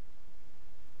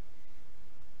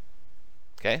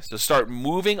 Okay, so start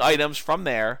moving items from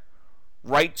there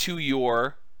right to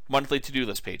your monthly to-do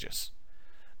list pages.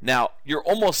 Now, you're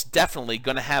almost definitely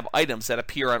going to have items that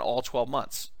appear on all 12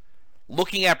 months.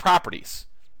 Looking at properties,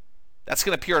 that's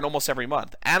going to appear in almost every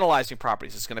month. Analyzing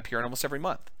properties is going to appear in almost every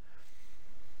month.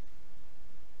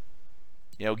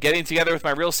 You know, getting together with my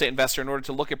real estate investor in order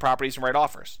to look at properties and write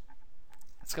offers.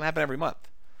 That's going to happen every month.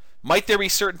 Might there be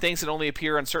certain things that only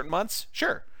appear on certain months?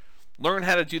 Sure. Learn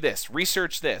how to do this.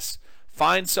 Research this.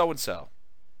 Find so-and-so.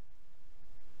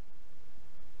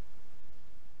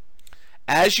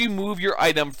 As you move your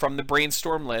item from the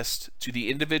brainstorm list to the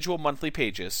individual monthly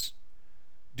pages,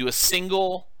 do a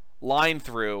single line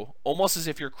through, almost as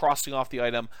if you're crossing off the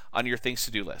item on your things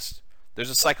to do list. There's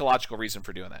a psychological reason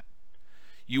for doing that.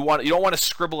 You don't want to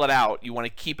scribble it out. You want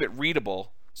to keep it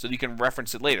readable so that you can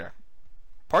reference it later,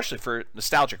 partially for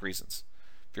nostalgic reasons.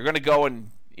 If you're going to go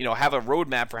and have a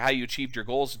roadmap for how you achieved your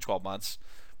goals in 12 months,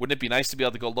 wouldn't it be nice to be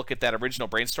able to go look at that original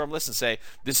brainstorm list and say,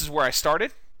 this is where I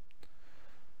started,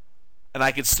 and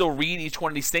I can still read each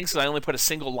one of these things and I only put a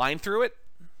single line through it?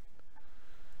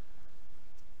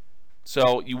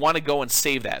 So you want to go and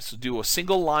save that. So do a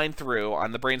single line through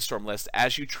on the brainstorm list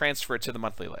as you transfer it to the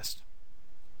monthly list.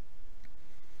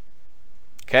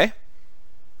 Okay?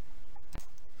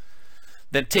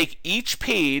 Then take each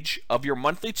page of your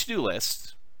monthly to-do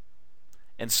list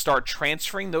and start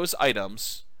transferring those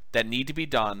items that need to be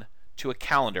done to a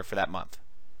calendar for that month.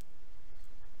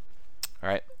 All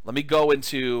right, let me go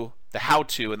into the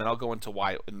how-to, and then I'll go into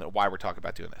why we're talking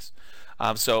about doing this.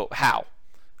 So how?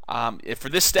 If for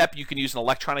this step, you can use an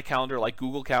electronic calendar like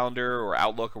Google Calendar or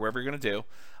Outlook or whatever you're going to do.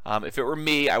 If it were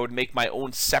me, I would make my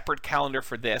own separate calendar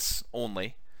for this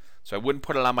only. So I wouldn't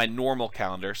put it on my normal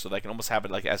calendar, so that I can almost have it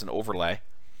like as an overlay.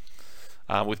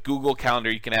 With Google Calendar,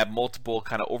 you can have multiple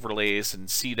kind of overlays and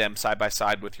see them side by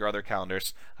side with your other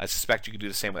calendars. I suspect you can do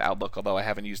the same with Outlook, although I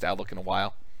haven't used Outlook in a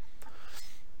while.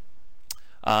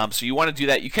 So you want to do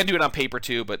that. You can do it on paper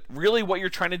too, but really what you're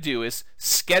trying to do is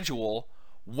schedule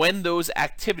when those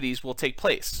activities will take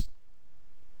place.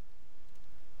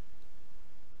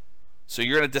 So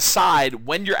you're going to decide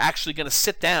when you're actually going to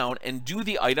sit down and do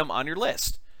the item on your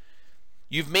list.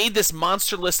 You've made this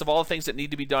monster list of all the things that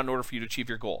need to be done in order for you to achieve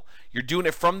your goal. You're doing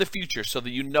it from the future so that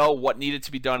you know what needed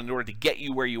to be done in order to get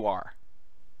you where you are.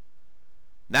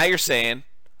 Now you're saying,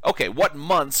 okay, what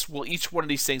months will each one of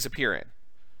these things appear in?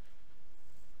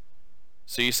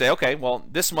 So you say, okay, well,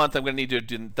 this month I'm going to need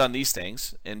to have done these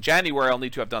things. In January, I'll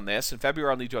need to have done this. In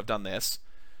February, I'll need to have done this.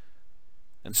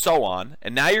 And so on.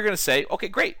 And now you're going to say, okay,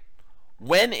 great.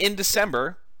 When in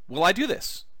December will I do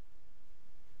this?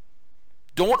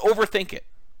 Don't overthink it,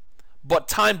 but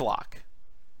time block.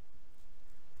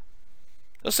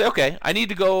 You'll say, okay, I need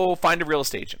to go find a real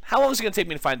estate agent. How long is it going to take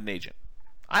me to find an agent?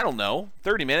 I don't know,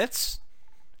 30 minutes?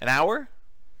 An hour?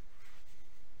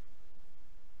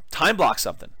 Time block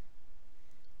something.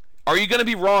 Are you going to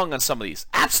be wrong on some of these?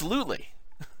 Absolutely.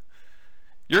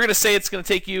 You're going to say it's going to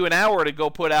take you an hour to go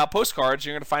put out postcards.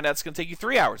 You're going to find out it's going to take you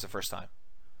 3 hours the first time.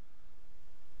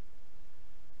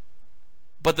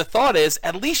 But the thought is,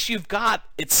 at least you've got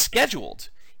it scheduled.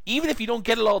 Even if you don't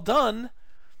get it all done,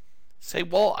 say,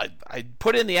 well, I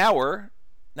put in the hour.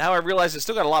 Now I realize I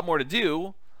still got a lot more to do.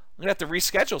 I'm going to have to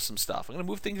reschedule some stuff. I'm going to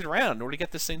move things around in order to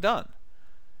get this thing done.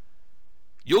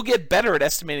 You'll get better at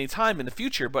estimating time in the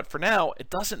future, but for now,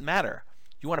 it doesn't matter.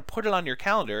 You want to put it on your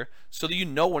calendar so that you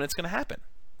know when it's going to happen.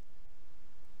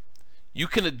 You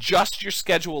can adjust your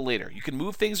schedule later. You can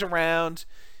move things around.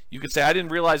 You can say, I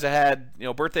didn't realize I had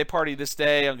birthday party this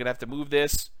day. I'm going to have to move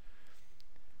this.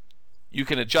 You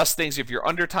can adjust things if you're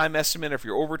under time estimate or if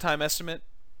you're over time estimate.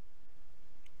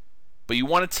 But you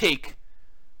want to take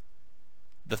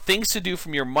the things to do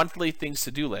from your monthly things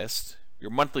to do list,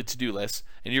 your monthly to-do list,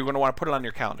 and you're going to want to put it on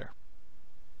your calendar.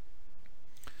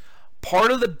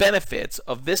 Part of the benefits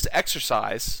of this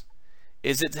exercise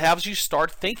is it helps you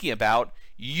start thinking about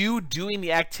you doing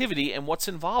the activity and what's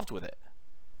involved with it.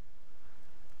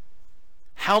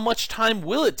 How much time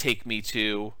will it take me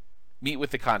to meet with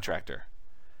the contractor?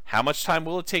 How much time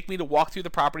will it take me to walk through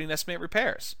the property and estimate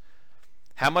repairs?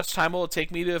 How much time will it take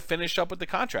me to finish up with the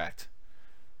contract?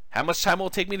 How much time will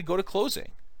it take me to go to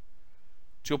closing?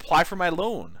 To apply for my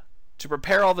loan? To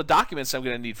prepare all the documents I'm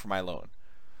going to need for my loan?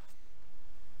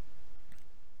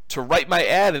 To write my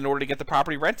ad in order to get the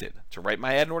property rented? To write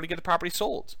my ad in order to get the property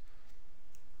sold?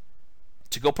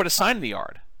 To go put a sign in the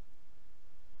yard?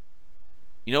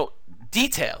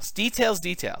 Details.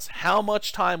 How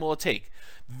much time will it take?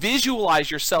 Visualize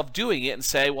yourself doing it and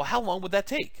say, well, how long would that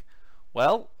take?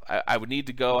 Well, I would need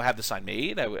to go have the sign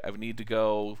made. I would need to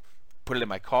go put it in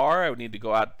my car. I would need to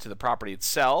go out to the property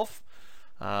itself.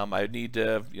 I would need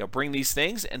to bring these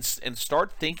things and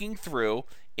start thinking through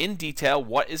in detail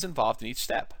what is involved in each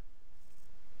step.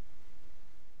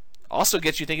 Also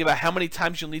gets you thinking about how many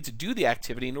times you'll need to do the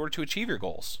activity in order to achieve your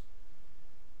goals.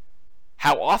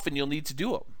 How often you'll need to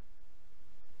do them.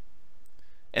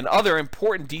 And other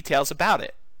important details about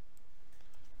it.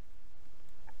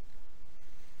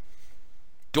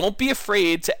 Don't be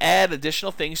afraid to add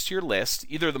additional things to your list,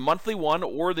 either the monthly one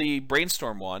or the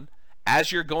brainstorm one,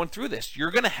 as you're going through this.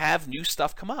 You're going to have new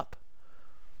stuff come up.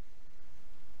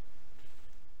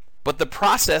 But the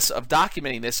process of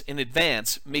documenting this in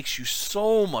advance makes you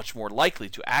so much more likely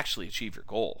to actually achieve your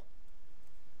goal.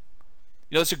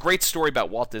 It's a great story about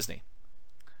Walt Disney.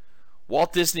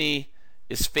 Walt Disney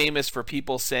is famous for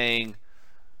people saying,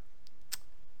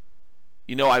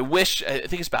 I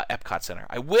think it's about Epcot Center.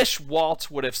 I wish Walt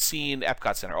would have seen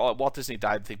Epcot Center. Walt Disney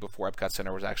died, I think, before Epcot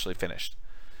Center was actually finished.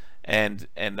 And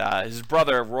his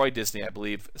brother, Roy Disney, I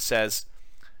believe, says,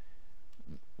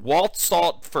 Walt saw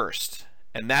it first,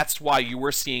 and that's why you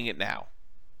were seeing it now.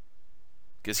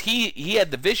 Because he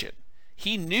had the vision.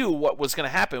 He knew what was going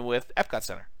to happen with Epcot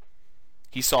Center.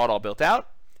 He saw it all built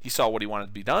out. He saw what he wanted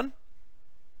to be done.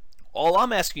 All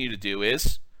I'm asking you to do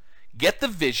is get the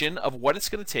vision of what it's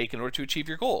going to take in order to achieve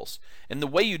your goals. And the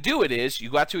way you do it is you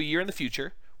go out to a year in the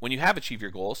future when you have achieved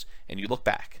your goals and you look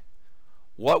back.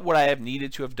 What would I have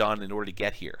needed to have done in order to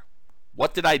get here?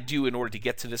 What did I do in order to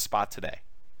get to this spot today?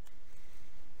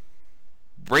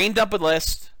 Brain dump a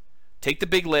list, take the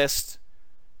big list,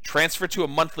 transfer to a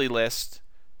monthly list,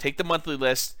 take the monthly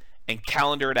list, and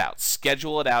calendar it out.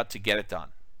 Schedule it out to get it done.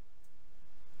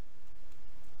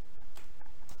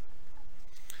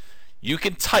 You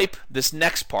can type this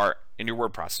next part in your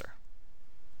word processor.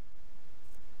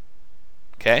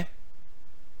 Okay?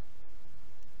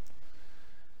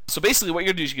 So basically what you're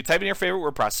going to do is you can type in your favorite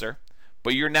word processor,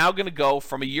 but you're now going to go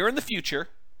from a year in the future.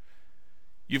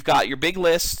 You've got your big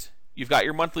list, you've got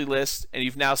your monthly list, and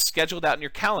you've now scheduled out in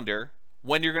your calendar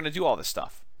when you're going to do all this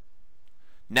stuff.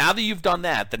 Now that you've done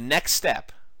that, the next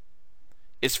step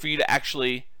is for you to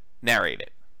actually narrate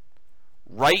it.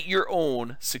 Write your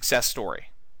own success story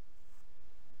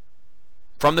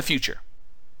from the future.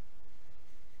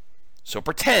 So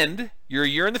pretend you're a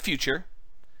year in the future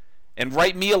and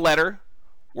write me a letter,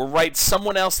 or write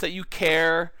someone else that you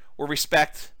care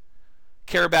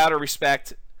about or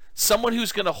respect, someone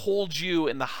who's going to hold you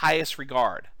in the highest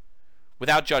regard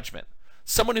without judgment,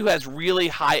 someone who has really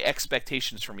high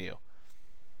expectations from you.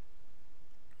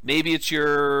 Maybe it's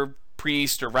your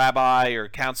priest or rabbi or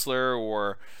counselor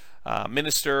or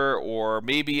minister, or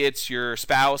maybe it's your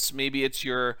spouse, maybe it's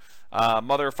your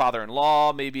mother or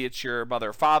father-in-law, maybe it's your mother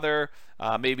or father,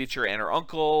 maybe it's your aunt or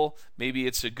uncle, maybe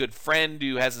it's a good friend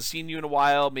who hasn't seen you in a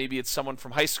while, maybe it's someone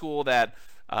from high school that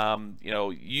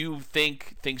you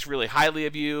think thinks really highly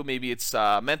of you, maybe it's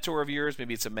a mentor of yours,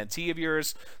 maybe it's a mentee of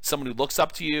yours, someone who looks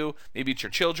up to you, maybe it's your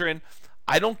children.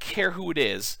 I don't care who it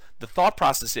is. The thought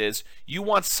process is you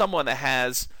want someone that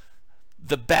has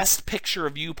the best picture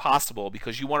of you possible,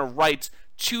 because you want to write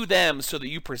to them so that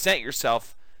you present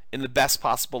yourself in the best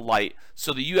possible light,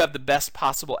 so that you have the best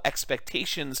possible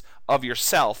expectations of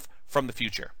yourself from the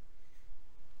future.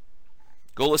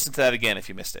 Go listen to that again if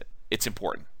you missed it. It's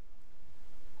important.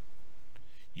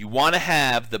 You want to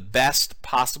have the best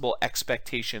possible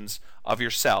expectations of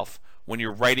yourself when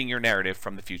you're writing your narrative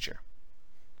from the future.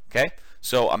 Okay?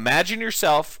 So imagine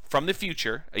yourself from the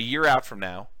future, a year out from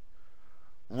now,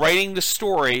 writing the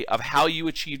story of how you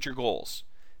achieved your goals.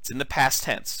 It's in the past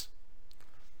tense.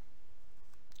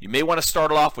 You may want to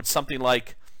start it off with something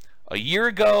like, a year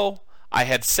ago, I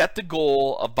had set the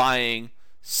goal of buying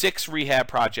 6 rehab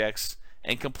projects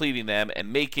and completing them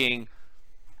and making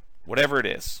whatever it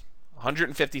is,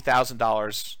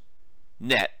 $150,000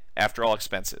 net after all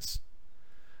expenses.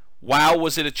 Wow,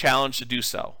 was it a challenge to do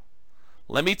so?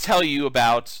 Let me tell you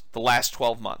about the last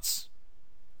 12 months.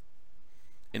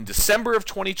 In December of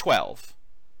 2012,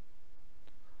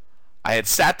 I had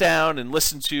sat down and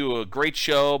listened to a great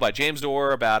show by James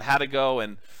Orr about how to go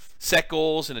and set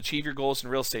goals and achieve your goals in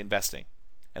real estate investing.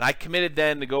 And I committed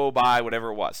then to go buy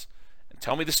whatever it was. And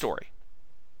tell me the story.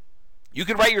 You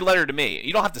can write your letter to me.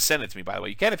 You don't have to send it to me, by the way.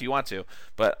 You can if you want to,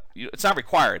 but it's not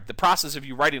required. The process of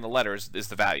you writing the letter is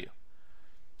the value.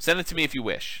 Send it to me if you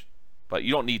wish, but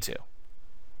you don't need to.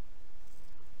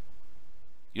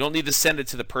 You don't need to send it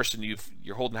to the person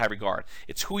you're holding in high regard.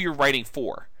 It's who you're writing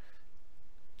for.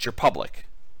 It's your public.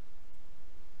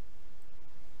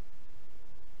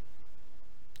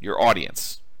 Your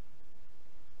audience.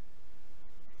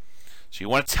 So you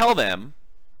want to tell them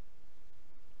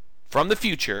from the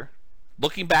future,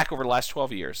 looking back over the last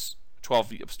 12 years,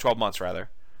 12 months rather,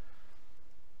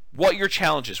 what your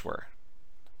challenges were.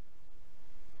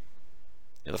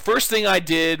 The first thing I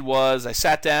did was I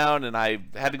sat down and I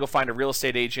had to go find a real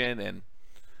estate agent, and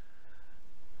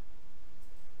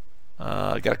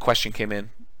I got a question came in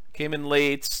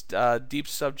late. Deep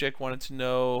subject, wanted to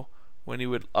know when he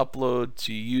would upload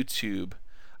to YouTube.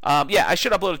 Yeah, I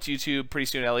should upload it to YouTube pretty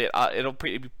soon, Elliot.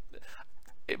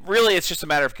 It's just a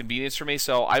matter of convenience for me,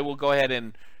 so I will go ahead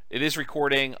and it is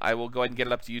recording. I will go ahead and get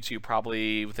it up to YouTube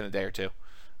probably within a day or two.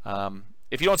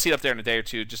 If you don't see it up there in a day or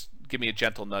two, just give me a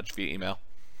gentle nudge via email.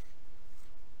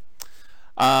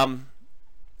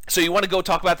 So you want to go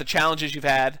talk about the challenges you've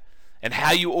had and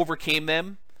how you overcame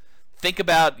them. think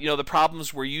about, the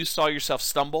problems where you saw yourself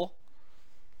stumble.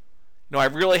 I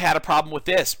really had a problem with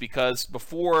this because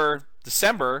before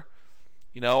December,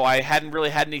 I hadn't really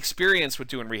had any experience with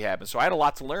doing rehab, and so I had a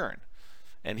lot to learn.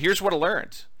 And here's what I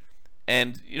learned.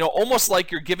 And, almost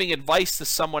like you're giving advice to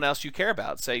someone else you care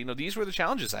about. Say, these were the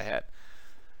challenges I had.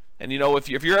 And,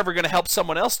 if you're ever going to help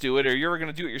someone else do it or you're ever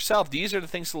going to do it yourself, these are the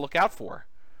things to look out for.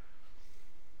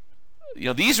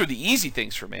 These are the easy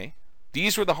things for me.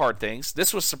 These were the hard things.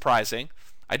 This was surprising.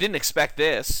 I didn't expect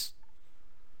this.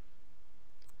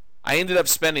 I ended up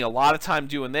spending a lot of time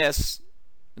doing this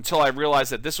until I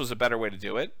realized that this was a better way to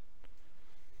do it.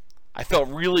 I felt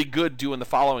really good doing the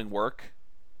following work.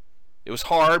 It was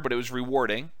hard, but it was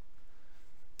rewarding.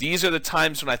 These are the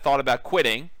times when I thought about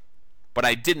quitting, but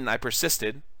I didn't. I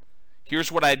persisted.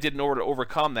 Here's what I did in order to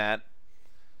overcome that.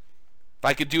 If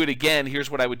I could do it again, here's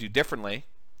what I would do differently.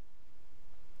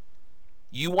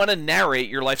 You want to narrate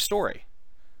your life story.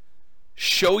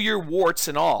 Show your warts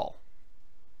and all.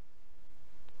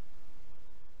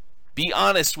 Be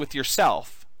honest with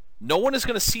yourself. No one is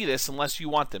going to see this unless you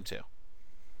want them to.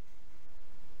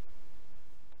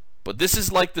 But this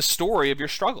is like the story of your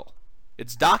struggle.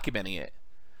 It's documenting it.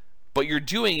 But you're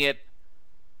doing it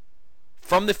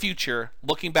from the future,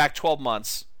 looking back 12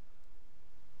 months,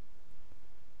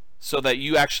 so that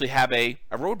you actually have a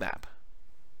roadmap.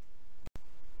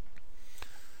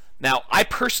 Now, I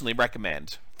personally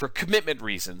recommend, for commitment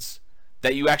reasons,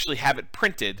 that you actually have it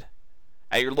printed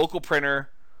at your local printer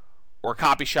or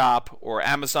copy shop or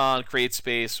Amazon,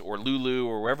 CreateSpace, or Lulu,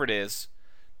 or wherever it is.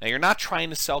 Now, you're not trying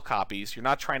to sell copies. You're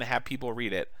not trying to have people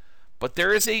read it. But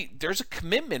there's a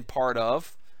commitment part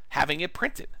of having it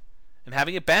printed and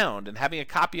having it bound and having a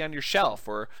copy on your shelf,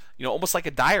 or almost like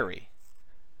a diary.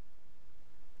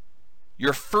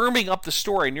 You're firming up the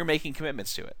story and you're making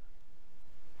commitments to it.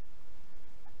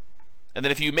 And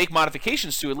then if you make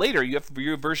modifications to it later, you have to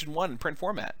view version 1 in print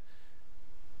format.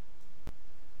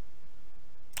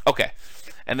 Okay.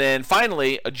 And then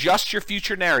finally, adjust your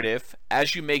future narrative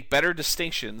as you make better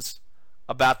distinctions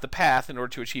about the path in order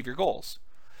to achieve your goals.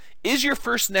 Is your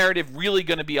first narrative really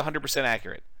going to be 100%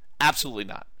 accurate? Absolutely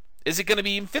not. Is it going to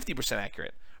be even 50%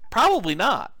 accurate? Probably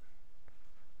not.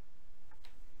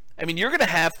 I mean, you're going to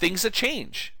have things that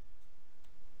change.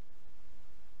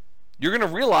 You're going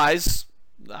to realize,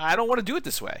 I don't want to do it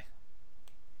this way.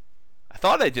 I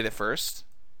thought I did it first,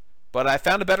 but I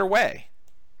found a better way.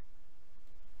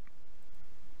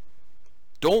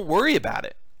 Don't worry about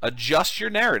it. Adjust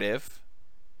your narrative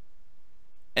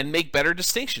and make better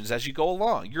distinctions as you go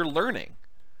along. You're learning.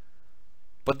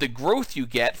 But the growth you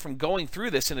get from going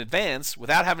through this in advance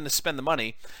without having to spend the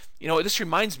money, this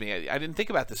reminds me, I didn't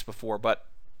think about this before, but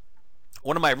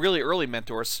one of my really early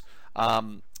mentors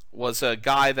was a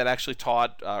guy that actually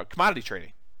taught commodity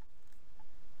trading.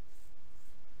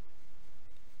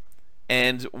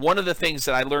 And one of the things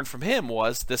that I learned from him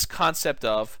was this concept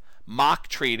of mock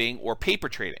trading or paper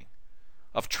trading,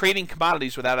 of trading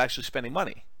commodities without actually spending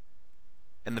money.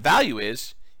 And the value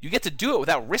is you get to do it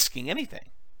without risking anything.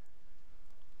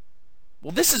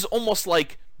 Well, this is almost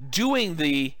like doing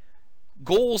the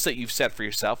goals that you've set for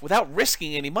yourself without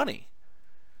risking any money.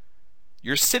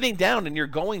 You're sitting down and you're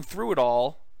going through it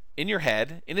all in your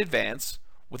head in advance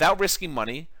without risking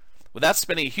money, without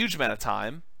spending a huge amount of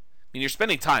time. I mean, you're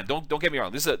spending time. Don't get me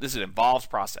wrong. This is an involved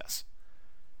process.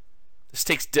 This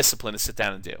takes discipline to sit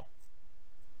down and do.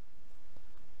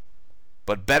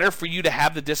 But better for you to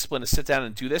have the discipline to sit down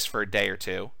and do this for a day or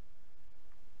two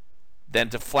than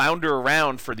to flounder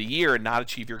around for the year and not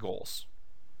achieve your goals.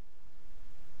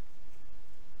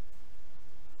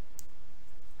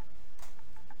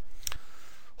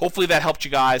 Hopefully that helped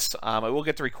you guys. I will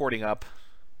get the recording up.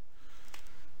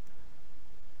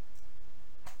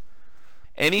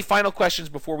 Any final questions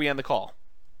before we end the call?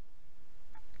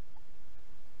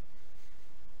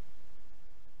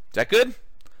 Is that good?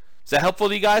 Is that helpful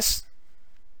to you guys?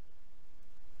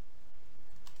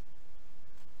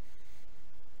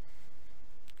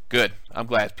 Good. I'm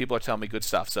glad. People are telling me good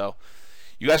stuff. So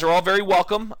you guys are all very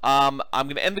welcome. I'm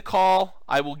going to end the call.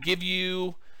 I will give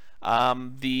you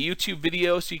the YouTube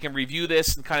video so you can review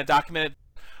this and kind of document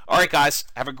it. All right, guys.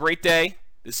 Have a great day.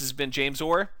 This has been James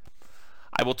Orr.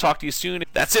 I will talk to you soon.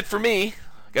 That's it for me.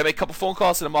 Got to make a couple phone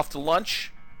calls and I'm off to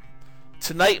lunch.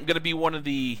 Tonight I'm going to be one of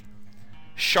the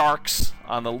sharks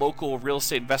on the local real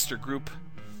estate investor group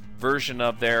version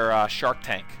of their Shark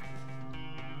Tank.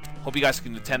 Hope you guys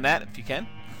can attend that if you can.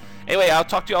 Anyway, I'll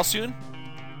talk to you all soon.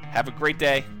 Have a great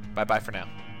day. Bye-bye for now.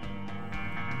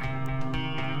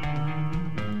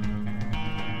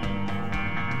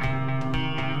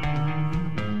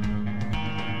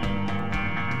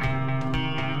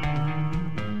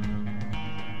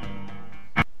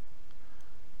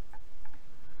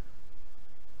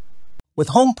 With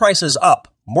home prices up,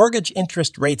 mortgage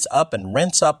interest rates up, and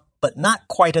rents up, but not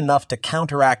quite enough to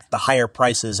counteract the higher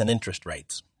prices and interest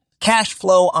rates. Cash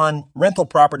flow on rental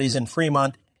properties in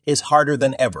Fremont is harder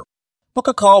than ever. Book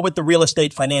a call with the Real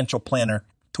Estate Financial Planner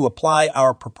to apply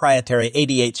our proprietary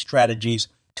 88 strategies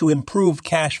to improve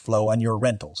cash flow on your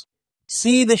rentals.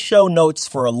 See the show notes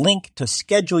for a link to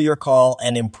schedule your call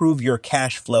and improve your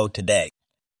cash flow today.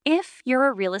 If you're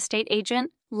a real estate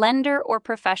agent, lender, or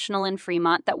professional in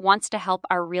Fremont that wants to help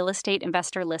our real estate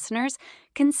investor listeners,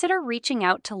 consider reaching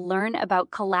out to learn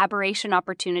about collaboration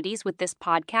opportunities with this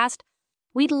podcast.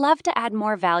 We'd love to add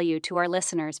more value to our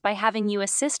listeners by having you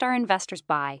assist our investors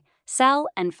buy, sell,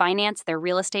 and finance their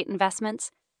real estate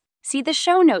investments. See the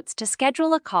show notes to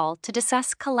schedule a call to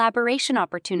discuss collaboration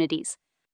opportunities.